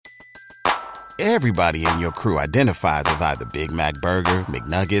Everybody in your crew identifies as either Big Mac Burger,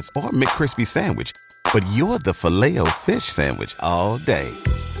 McNuggets, or McCrispy Sandwich. But you're the Filet-O-Fish Sandwich all day.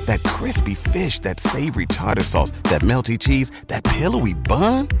 That crispy fish, that savory tartar sauce, that melty cheese, that pillowy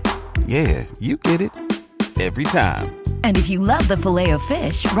bun. Yeah, you get it. Every time. And if you love the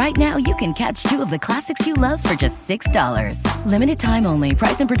Filet-O-Fish, right now you can catch two of the classics you love for just $6. Limited time only.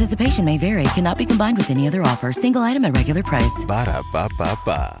 Price and participation may vary. Cannot be combined with any other offer. Single item at regular price.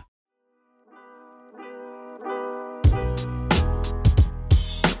 Ba-da-ba-ba-ba.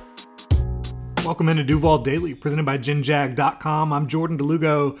 Welcome into Duval Daily, presented by GenJag.com. I'm Jordan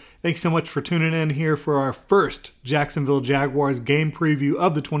DeLugo. Thanks so much for tuning in here for our first Jacksonville Jaguars game preview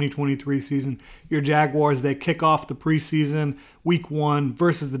of the 2023 season. Your Jaguars, they kick off the preseason week 1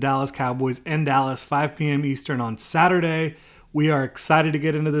 versus the Dallas Cowboys in Dallas, 5 p.m. Eastern on Saturday. We are excited to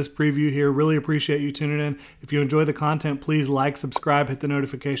get into this preview here. Really appreciate you tuning in. If you enjoy the content, please like, subscribe, hit the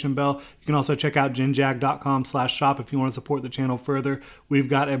notification bell. You can also check out genjag.com/shop if you want to support the channel further. We've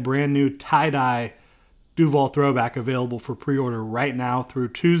got a brand new tie-dye Duval throwback available for pre-order right now through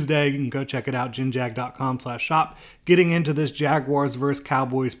Tuesday. You can go check it out, genjag.com/shop. Getting into this Jaguars versus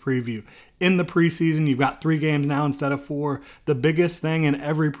Cowboys preview. In the preseason, you've got 3 games now instead of 4. The biggest thing in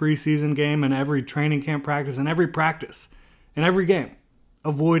every preseason game and every training camp practice and every practice in every game,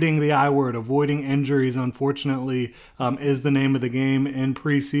 avoiding the I word, avoiding injuries, unfortunately, is the name of the game in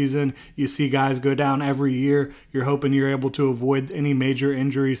preseason. You see guys go down every year. You're hoping you're able to avoid any major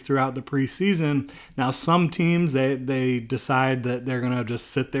injuries throughout the preseason. Now, some teams, they decide that they're going to just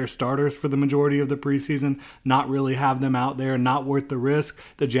sit their starters for the majority of the preseason, not really have them out there, not worth the risk.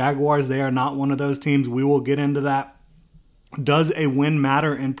 The Jaguars, they are not one of those teams. We will get into that. Does a win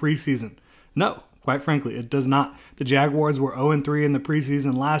matter in preseason? No. Quite frankly, it does not. The Jaguars were 0-3 in the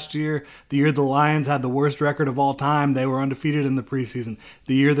preseason last year. The year the Lions had the worst record of all time, they were undefeated in the preseason.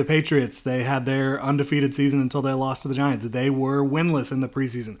 The year the Patriots, they had their undefeated season until they lost to the Giants. They were winless in the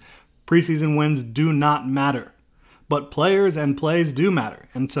preseason. Preseason wins do not matter. But players and plays do matter,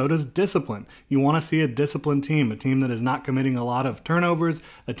 and so does discipline. You want to see a disciplined team, a team that is not committing a lot of turnovers,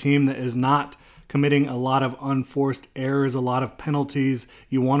 a team that is not committing a lot of unforced errors, a lot of penalties.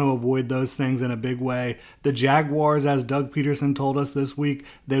 You want to avoid those things in a big way. The Jaguars, as Doug Peterson told us this week,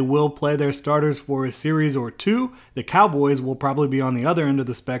 they will play their starters for a series or 2. The Cowboys will probably be on the other end of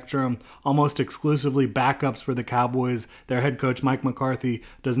the spectrum, almost exclusively backups for the Cowboys. Their head coach, Mike McCarthy,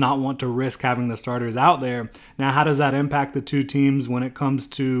 does not want to risk having the starters out there. Now, how does that impact the two teams when it comes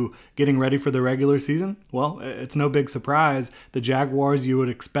to getting ready for the regular season? Well, it's no big surprise. The Jaguars, you would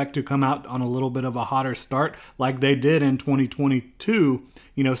expect to come out on a little bit of a hotter start like they did in 2022,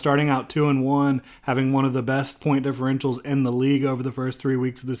 starting out 2-1, having one of the best point differentials in the league over the first 3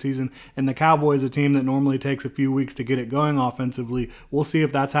 weeks of the season. And the Cowboys, a team that normally takes a few weeks to get it going offensively. We'll see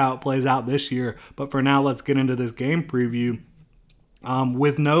if that's how it plays out this year. But for now, let's get into this game preview.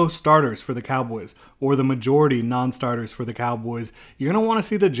 With no starters for the Cowboys, or the majority non-starters for the Cowboys, you're going to want to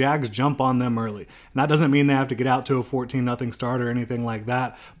see the Jags jump on them early. And that doesn't mean they have to get out to a 14-0 start or anything like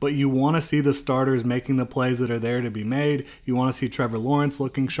that, but you want to see the starters making the plays that are there to be made. You want to see Trevor Lawrence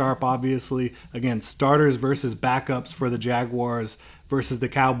looking sharp, obviously. Again, starters versus backups for the Jaguars versus the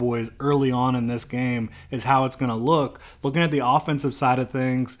Cowboys early on in this game is how it's going to look. Looking at the offensive side of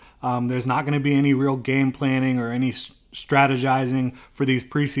things, there's not going to be any real game planning or any strategizing for these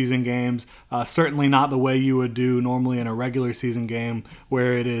preseason games. Certainly not the way you would do normally in a regular season game,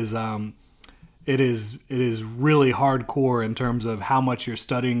 where it is really hardcore in terms of how much you're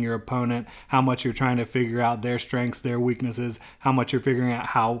studying your opponent, how much you're trying to figure out their strengths, their weaknesses, how much you're figuring out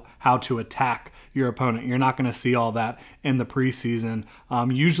how to attack your opponent. You're not going to see all that in the preseason.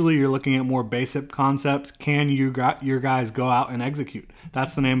 Usually you're looking at more basic concepts. Can your guys go out and execute?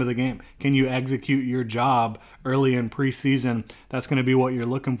 That's the name of the game. Can you execute your job early in preseason? That's going to be what you're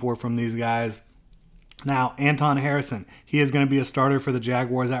looking for from these guys. Now, Anton Harrison, he is going to be a starter for the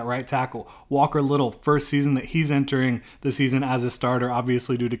Jaguars at right tackle. Walker Little, first season that he's entering the season as a starter,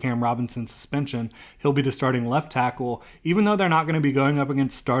 obviously due to Cam Robinson's suspension. He'll be the starting left tackle. Even though they're not going to be going up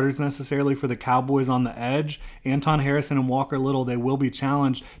against starters necessarily for the Cowboys on the edge, Anton Harrison and Walker Little, they will be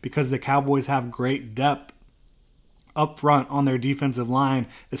challenged because the Cowboys have great depth up front on their defensive line,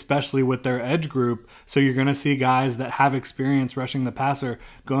 especially with their edge group. So you're going to see guys that have experience rushing the passer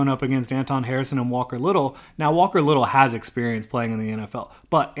going up against Anton Harrison and Walker Little. Now, Walker Little has experience playing in the NFL,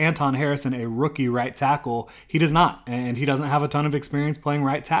 but Anton Harrison, a rookie right tackle, he does not, and he doesn't have a ton of experience playing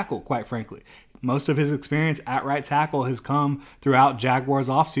right tackle, quite frankly. most of his experience at right tackle has come throughout Jaguars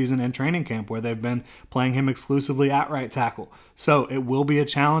offseason and training camp, where they've been playing him exclusively at right tackle. So it will be a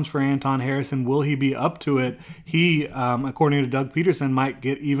challenge for Anton Harrison. Will he be up to it? He, according to Doug Peterson, might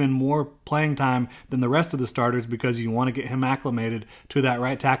get even more playing time than the rest of the starters because you want to get him acclimated to that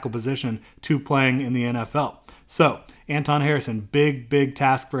right tackle position to playing in the NFL. So Anton Harrison, big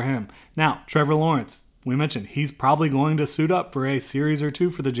task for him. Now, Trevor Lawrence, we mentioned he's probably going to suit up for a series or two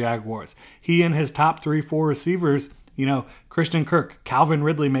for the Jaguars. He and his top 3-4 receivers, Christian Kirk, Calvin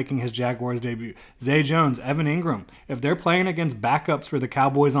Ridley making his Jaguars debut, Zay Jones, Evan Ingram. If they're playing against backups for the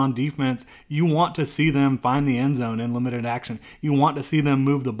Cowboys on defense, you want to see them find the end zone in limited action. You want to see them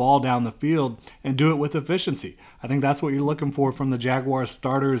move the ball down the field and do it with efficiency. I think that's what you're looking for from the Jaguars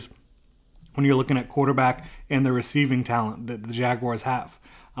starters when you're looking at quarterback and the receiving talent that the Jaguars have.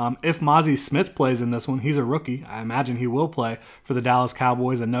 If Mozzie Smith plays in this one, he's a rookie. I imagine he will play for the Dallas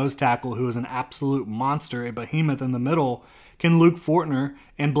Cowboys, a nose tackle who is an absolute monster, a behemoth in the middle. Can Luke Fortner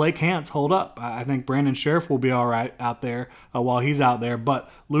and Blake Hance hold up? I think Brandon Sheriff will be all right out there while he's out there.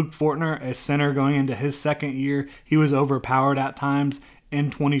 But Luke Fortner, a center going into his second year, he was overpowered at times. In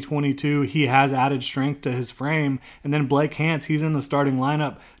 2022, he has added strength to his frame. And then Blake Hance, he's in the starting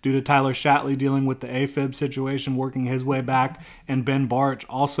lineup due to Tyler Shatley dealing with the AFib situation, working his way back, and Ben Barch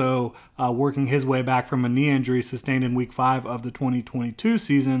also working his way back from a knee injury sustained in Week 5 of the 2022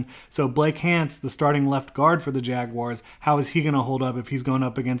 season. So Blake Hance, the starting left guard for the Jaguars, how is he going to hold up if he's going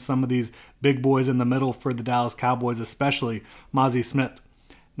up against some of these big boys in the middle for the Dallas Cowboys, especially Mozzie Smith?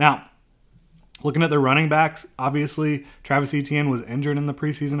 Now, looking at the running backs, obviously Travis Etienne was injured in the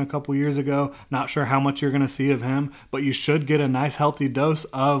preseason a couple years ago. Not sure how much you're going to see of him, but you should get a nice healthy dose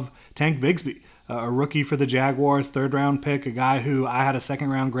of Tank Bigsby, a rookie for the Jaguars, third-round pick, a guy who I had a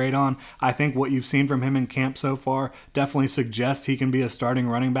second-round grade on. I think what you've seen from him in camp so far definitely suggests he can be a starting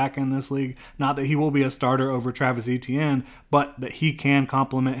running back in this league. Not that he will be a starter over Travis Etienne, but that he can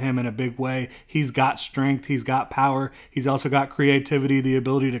complement him in a big way. He's got strength. He's got power. He's also got creativity, the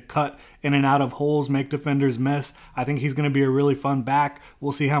ability to cut in and out of holes, make defenders miss. I think he's going to be a really fun back.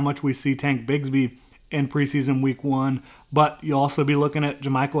 We'll see how much we see Tank Bigsby in preseason week 1, but you'll also be looking at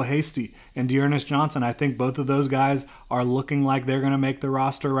Jermichael Hasty and Dearness Johnson. I think both of those guys are looking like they're going to make the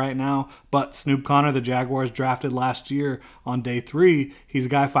roster right now, but Snoop Conner, the Jaguars drafted last year on day 3, he's a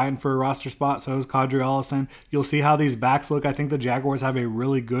guy fighting for a roster spot, so is Kadri Allison. You'll see how these backs look. I think the Jaguars have a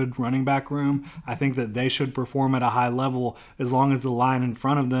really good running back room. I think that they should perform at a high level as long as the line in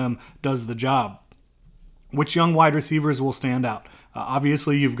front of them does the job. Which young wide receivers will stand out?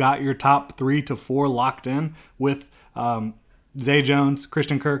 Obviously, you've got your top 3 to 4 locked in with Zay Jones,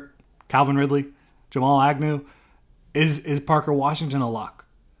 Christian Kirk, Calvin Ridley, Jamal Agnew. Is Parker Washington a lock?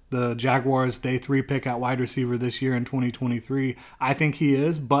 The Jaguars' day 3 pick at wide receiver this year in 2023. I think he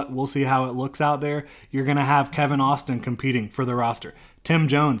is, but we'll see how it looks out there. You're going to have Kevin Austin competing for the roster. Tim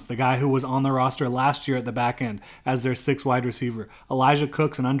Jones, the guy who was on the roster last year at the back end as their 6th wide receiver. Elijah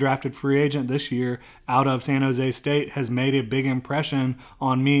Cooks, an undrafted free agent this year out of San Jose State, has made a big impression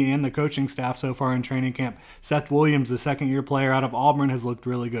on me and the coaching staff so far in training camp. Seth Williams, the second-year player out of Auburn, has looked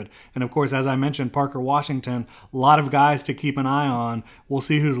really good. And, of course, as I mentioned, Parker Washington, a lot of guys to keep an eye on. We'll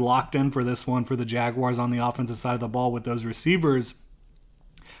see who's locked in for this one for the Jaguars on the offensive side of the ball with those receivers.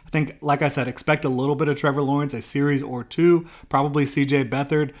 I think, like I said, expect a little bit of Trevor Lawrence, a series or 2, probably CJ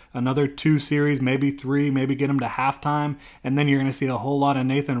Beathard, another 2 series, maybe 3, maybe get him to halftime, and then you're going to see a whole lot of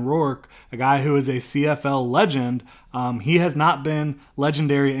Nathan Rourke, a guy who is a CFL legend. He has not been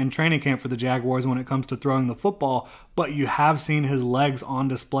legendary in training camp for the Jaguars when it comes to throwing the football, but you have seen his legs on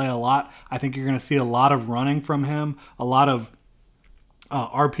display a lot. I think you're going to see a lot of running from him, a lot of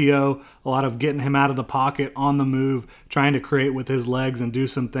RPO, a lot of getting him out of the pocket, on the move, trying to create with his legs and do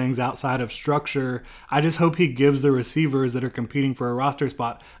some things outside of structure. I just hope he gives the receivers that are competing for a roster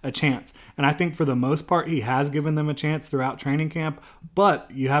spot a chance. And I think for the most part, he has given them a chance throughout training camp,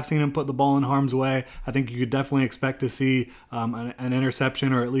 but you have seen him put the ball in harm's way. I think you could definitely expect to see an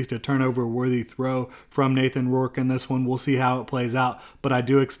interception or at least a turnover-worthy throw from Nathan Rourke in this one. We'll see how it plays out, but I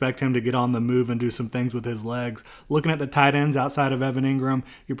do expect him to get on the move and do some things with his legs. Looking at the tight ends outside of Evan Ingram,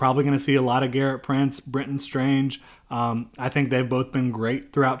 you're probably going to see a lot of Garrett Prince, Brenton Strange. I think they've both been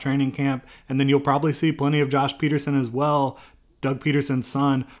great throughout training camp. And then you'll probably see plenty of Josh Peterson as well, Doug Peterson's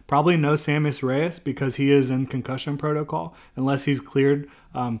son. Probably no Sammis Reyes because he is in concussion protocol. Unless he's cleared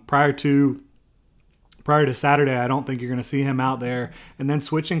prior to Saturday, I don't think you're going to see him out there. And then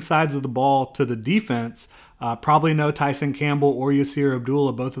switching sides of the ball to the defense, probably no Tyson Campbell or Yasir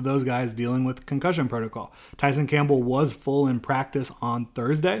Abdullah, both of those guys dealing with concussion protocol. Tyson Campbell was full in practice on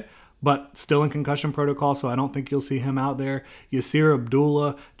Thursday, but still in concussion protocol, so I don't think you'll see him out there. Yasir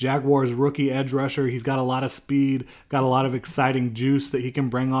Abdullah, Jaguars rookie edge rusher. He's got a lot of speed, got a lot of exciting juice that he can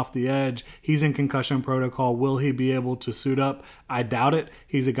bring off the edge. He's in concussion protocol. Will he be able to suit up? I doubt it.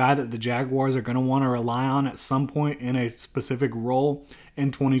 He's a guy that the Jaguars are going to want to rely on at some point in a specific role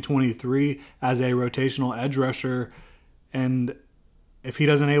in 2023 as a rotational edge rusher. And if he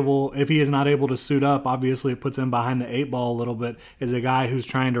is not able to suit up, obviously it puts him behind the 8 ball a little bit. Is a guy who's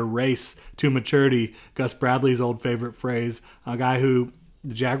trying to race to maturity, Gus Bradley's old favorite phrase, a guy who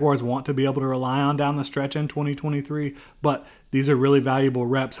the Jaguars want to be able to rely on down the stretch in 2023. But these are really valuable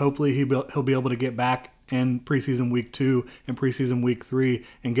reps. Hopefully he'll be able to get back in preseason week 2 and preseason week 3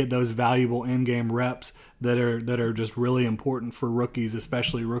 and get those valuable in-game reps that are just really important for rookies,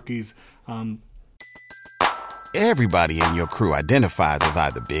 especially rookies. Everybody in your crew identifies as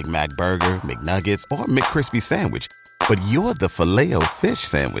either Big Mac Burger, McNuggets, or McCrispy Sandwich. But you're the Filet-O-Fish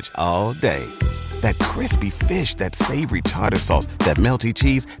Sandwich all day. That crispy fish, that savory tartar sauce, that melty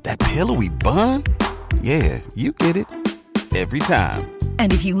cheese, that pillowy bun. Yeah, you get it. Every time.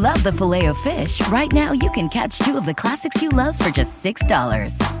 And if you love the Filet-O-Fish, right now you can catch 2 of the classics you love for just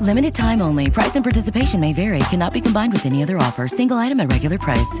 $6. Limited time only. Price and participation may vary. Cannot be combined with any other offer. Single item at regular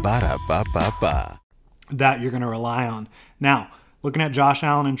price. Ba-da-ba-ba-ba. That you're going to rely on. Now, looking at Josh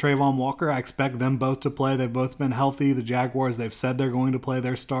Allen and Trayvon Walker, I expect them both to play. They've both been healthy. The Jaguars, they've said they're going to play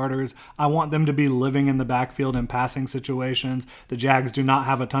their starters. I want them to be living in the backfield in passing situations. The Jags do not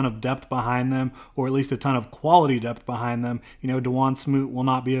have a ton of depth behind them, or at least a ton of quality depth behind them. DeJuan Smoot will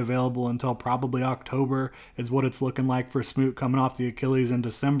not be available until probably October is what it's looking like for Smoot coming off the Achilles in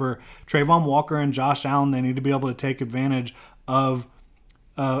December. Trayvon Walker and Josh Allen, they need to be able to take advantage of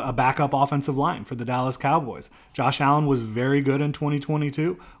a backup offensive line for the Dallas Cowboys. Josh Allen was very good in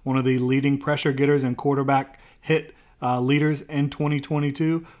 2022, one of the leading pressure getters and quarterback hit leaders in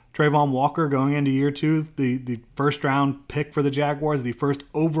 2022. Trayvon Walker going into year 2, the first round pick for the Jaguars, the first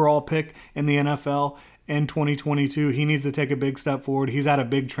overall pick in the NFL in 2022. He needs to take a big step forward. He's at a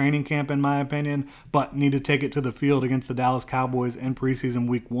big training camp in my opinion, but need to take it to the field against the Dallas Cowboys in preseason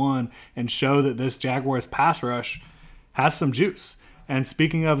week 1 and show that this Jaguars pass rush has some juice. And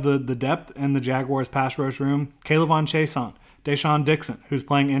speaking of the depth in the Jaguars pass rush room, Kayvon Chaisson, Deshaun Dixon, who's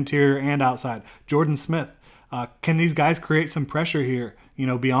playing interior and outside, Jordan Smith. Can these guys create some pressure here?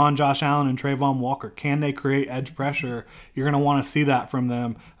 Beyond Josh Allen and Trayvon Walker, can they create edge pressure? You're going to want to see that from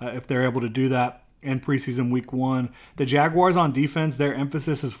them if they're able to do that in preseason week 1. The Jaguars on defense, their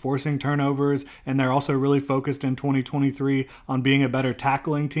emphasis is forcing turnovers, and they're also really focused in 2023 on being a better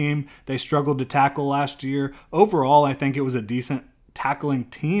tackling team. They struggled to tackle last year. Overall, I think it was a decent tackling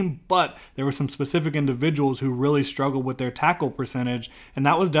team, but there were some specific individuals who really struggled with their tackle percentage, and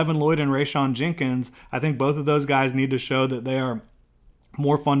that was Devin Lloyd and Rayshawn Jenkins. I think both of those guys need to show that they are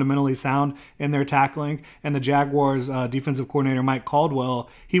more fundamentally sound in their tackling. And the Jaguars defensive coordinator Mike Caldwell,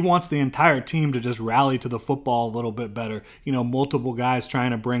 he wants the entire team to just rally to the football a little bit better. Multiple guys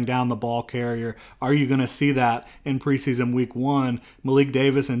trying to bring down the ball carrier. Are you going to see that in preseason week 1? Malik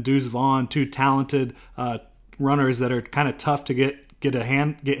Davis and Deuce Vaughn, 2 talented runners that are kind of tough to get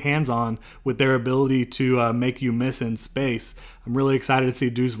hands on with their ability to make you miss in space. I'm really excited to see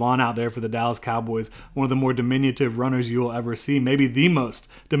Deuce Vaughn out there for the Dallas Cowboys, one of the more diminutive runners you will ever see, maybe the most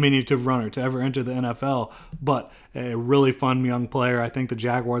diminutive runner to ever enter the NFL, but a really fun young player. I think the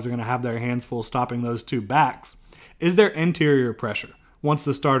Jaguars are going to have their hands full stopping those 2 backs. Is there interior pressure once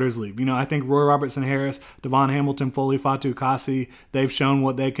the starters leave? I think Roy Robertson-Harris, Devon Hamilton, Foley Fatukasi, they've shown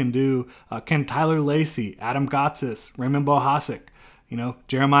what they can do. Can Tyler Lacey, Adam Gotsis, Raymond Bohasic,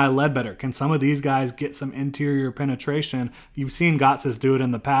 Jeremiah Ledbetter, can some of these guys get some interior penetration? You've seen Gotsis do it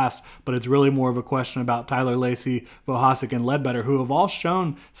in the past, but it's really more of a question about Tyler Lacey, Bohasic, and Ledbetter, who have all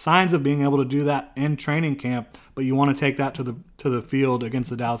shown signs of being able to do that in training camp, but you want to take that to the field against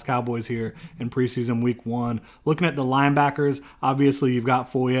the Dallas Cowboys here in preseason week 1. Looking at the linebackers, obviously you've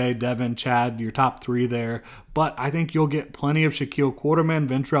got Foye, Devin, Chad, your top 3 there, but I think you'll get plenty of Shaquille Quarterman,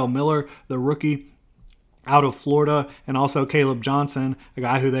 Ventrell Miller, the rookie out of Florida, and also Caleb Johnson, a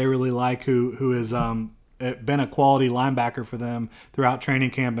guy who they really like, who has been a quality linebacker for them throughout training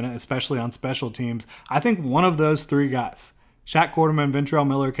camp and especially on special teams. I think one of those 3 guys, Shaq Quarterman, Ventrell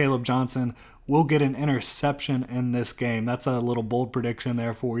Miller, Caleb Johnson, will get an interception in this game. That's a little bold prediction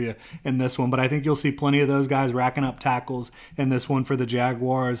there for you in this one, but I think you'll see plenty of those guys racking up tackles in this one for the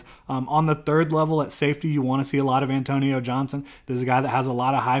Jaguars. On the 3rd level at safety, you want to see a lot of Antonio Johnson. This is a guy that has a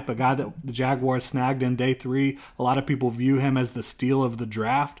lot of hype, a guy that the Jaguars snagged in day 3. A lot of people view him as the steal of the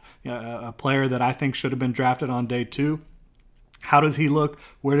draft, a player that I think should have been drafted on day 2. How does he look?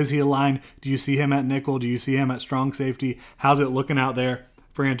 Where does he align? Do you see him at nickel? Do you see him at strong safety? How's it looking out there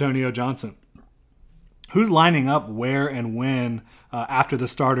for Antonio Johnson. Who's lining up where and when after the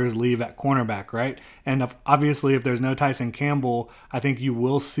starters leave at cornerback, right? And obviously, if there's no Tyson Campbell, I think you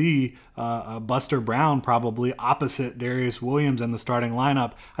will see Buster Brown probably opposite Darius Williams in the starting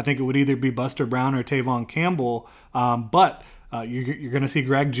lineup. I think it would either be Buster Brown or Tavon Campbell, but you're going to see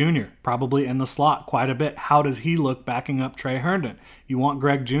Greg Jr. probably in the slot quite a bit. How does he look backing up Trey Herndon? You want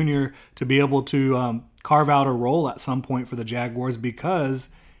Greg Jr. to be able to carve out a role at some point for the Jaguars because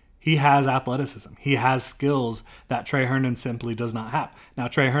he has athleticism. He has skills that Trey Herndon simply does not have. Now,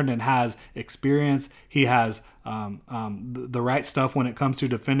 Trey Herndon has experience. He has the right stuff when it comes to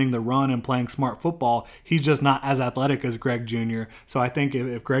defending the run and playing smart football. He's just not as athletic as Greg Jr. So I think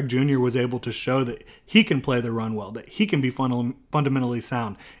if Greg Jr. was able to show that he can play the run well, that he can be fundamentally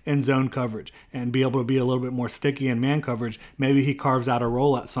sound in zone coverage and be able to be a little bit more sticky in man coverage, maybe he carves out a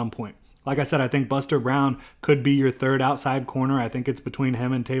role at some point. Like I said, I think Buster Brown could be your third outside corner. I think it's between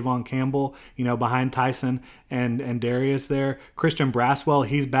him and Tavon Campbell, behind Tyson and Darius there. Christian Braswell,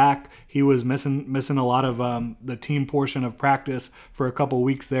 he's back. He was missing a lot of the team portion of practice for a couple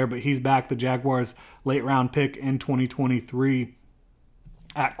weeks there, but he's back. The Jaguars' late round pick in 2023.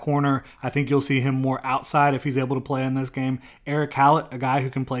 At corner, I think you'll see him more outside if he's able to play in this game. Eric Hallett, a guy who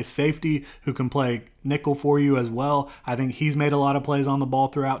can play safety, who can play nickel for you as well. I think he's made a lot of plays on the ball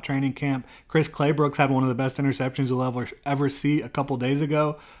throughout training camp. Chris Claybrooks had one of the best interceptions you'll ever see a couple days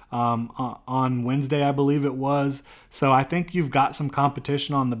ago on Wednesday, I believe it was. So I think you've got some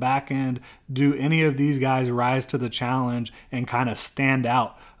competition on the back end. Do any of these guys rise to the challenge and kind of stand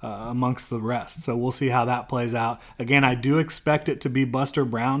out amongst the rest? So we'll see how that plays out. Again, I do expect it to be Buster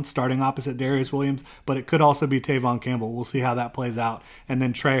Brown starting opposite Darius Williams, but it could also be Tavon Campbell. We'll see how that plays out. And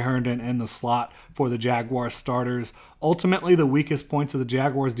then Trey Herndon in the slot for the Jaguars starters. Ultimately, the weakest points of the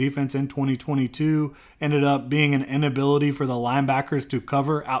Jaguars defense in 2022 ended up being an inability for the linebackers to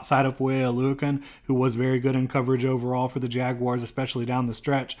cover outside of Foye Oluokun, who was very good in coverage overall for the Jaguars, especially down the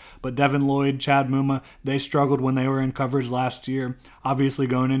stretch. But Devin Lloyd, Chad Muma, they struggled when they were in coverage last year. Obviously,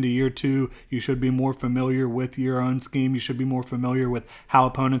 going into year two, you should be more familiar with your own scheme. You should be more familiar with how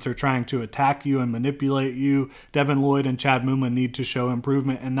opponents are trying to attack you and manipulate you. Devin Lloyd and Chad Muma need to show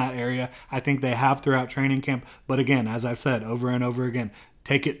improvement in that area. I think they have throughout training camp. But again, as I've said over and over again,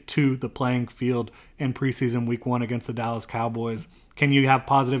 take it to the playing field in preseason week 1 against the Dallas Cowboys. Can you have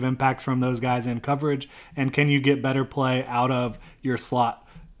positive impacts from those guys in coverage? And can you get better play out of your slot?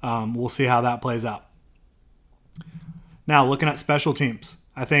 We'll see how that plays out. Now, looking at special teams,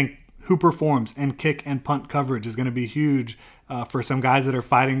 I think who performs in kick and punt coverage is going to be huge for some guys that are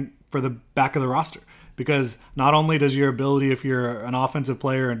fighting for the back of the roster. Because not only does your ability, if you're an offensive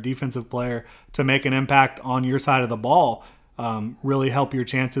player and defensive player, to make an impact on your side of the ball really help your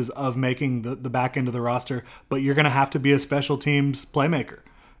chances of making the back end of the roster, but you're going to have to be a special teams playmaker.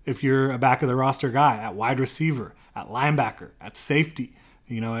 If you're a back of the roster guy at wide receiver, at linebacker, at safety,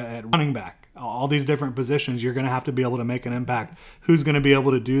 at running back, all these different positions, you're going to have to be able to make an impact. Who's going to be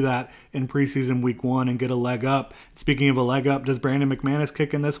able to do that in preseason week 1 and get a leg up? Speaking of a leg up, does Brandon McManus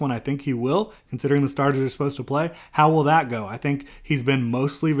kick in this one? I think he will, considering the starters are supposed to play. How will that go? I think he's been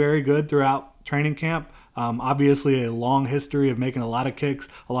mostly very good throughout training camp. Obviously, a long history of making a lot of kicks,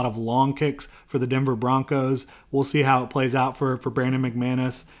 a lot of long kicks for the Denver Broncos. We'll see how it plays out for Brandon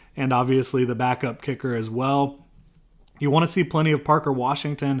McManus and obviously the backup kicker as well. You want to see plenty of Parker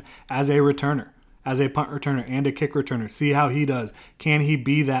Washington as a returner, as a punt returner and a kick returner. See how he does. Can he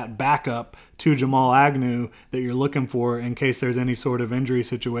be that backup to Jamal Agnew that you're looking for in case there's any sort of injury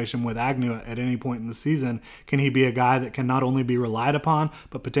situation with Agnew at any point in the season? Can he be a guy that can not only be relied upon,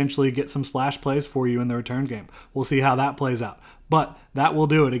 but potentially get some splash plays for you in the return game? We'll see how that plays out. But that will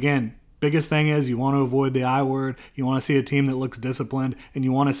do it. Again, biggest thing is you want to avoid the I word. You want to see a team that looks disciplined, and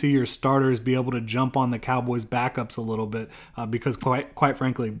you want to see your starters be able to jump on the Cowboys' backups a little bit because quite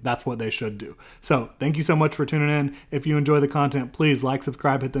frankly, that's what they should do. So thank you so much for tuning in. If you enjoy the content, please like,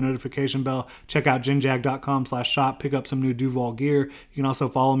 subscribe, hit the notification bell. Check out genjag.com/shop. Pick up some new Duval gear. You can also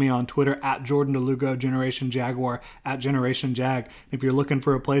follow me on Twitter at Jordan DeLugo, Generation Jaguar, at Generation Jag. If you're looking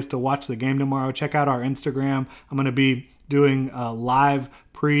for a place to watch the game tomorrow, check out our Instagram. I'm going to be doing live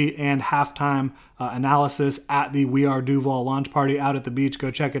pre- and halftime analysis at the We Are Duval launch party out at the beach.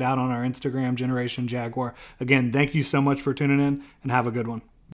 Go check it out on our Instagram, Generation Jaguar. Again, thank you so much for tuning in, and have a good one.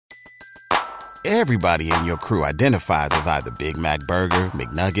 Everybody in your crew identifies as either Big Mac Burger,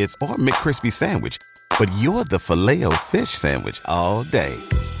 McNuggets, or McCrispy Sandwich. But you're the Filet-O-Fish Sandwich all day.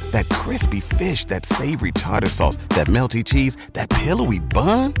 That crispy fish, that savory tartar sauce, that melty cheese, that pillowy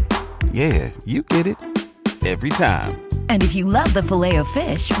bun. Yeah, you get it. Every time. And if you love the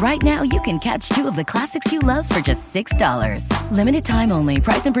Filet-O-Fish, right now you can catch two of the classics you love for just $6. Limited time only.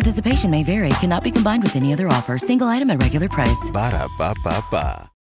 Price and participation may vary. Cannot be combined with any other offer. Single item at regular price. Ba-da-ba-ba-ba.